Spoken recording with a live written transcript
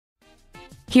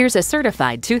Here's a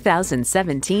certified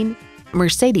 2017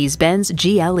 Mercedes-Benz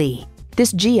GLE.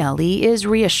 This GLE is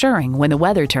reassuring when the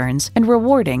weather turns and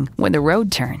rewarding when the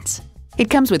road turns. It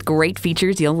comes with great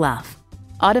features you'll love: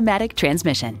 automatic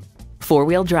transmission,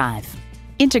 four-wheel drive,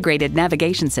 integrated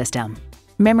navigation system,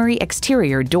 memory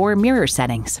exterior door mirror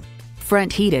settings,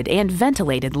 front heated and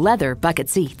ventilated leather bucket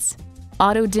seats,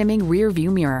 auto-dimming rear view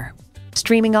mirror,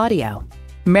 streaming audio,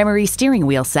 memory steering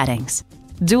wheel settings,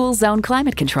 dual zone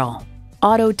climate control,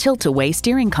 auto tilt-away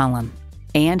steering column,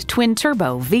 and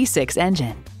twin-turbo V6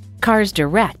 engine. Cars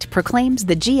Direct proclaims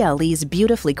the GLE's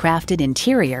beautifully crafted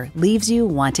interior leaves you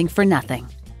wanting for nothing.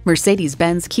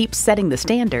 Mercedes-Benz keeps setting the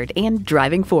standard and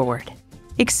driving forward.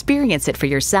 Experience it for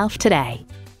yourself today.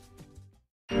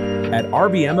 At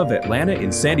RBM of Atlanta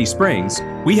in Sandy Springs,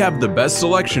 we have the best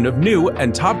selection of new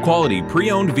and top-quality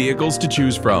pre-owned vehicles to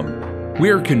choose from. We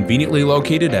are conveniently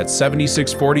located at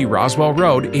 7640 Roswell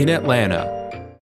Road in Atlanta.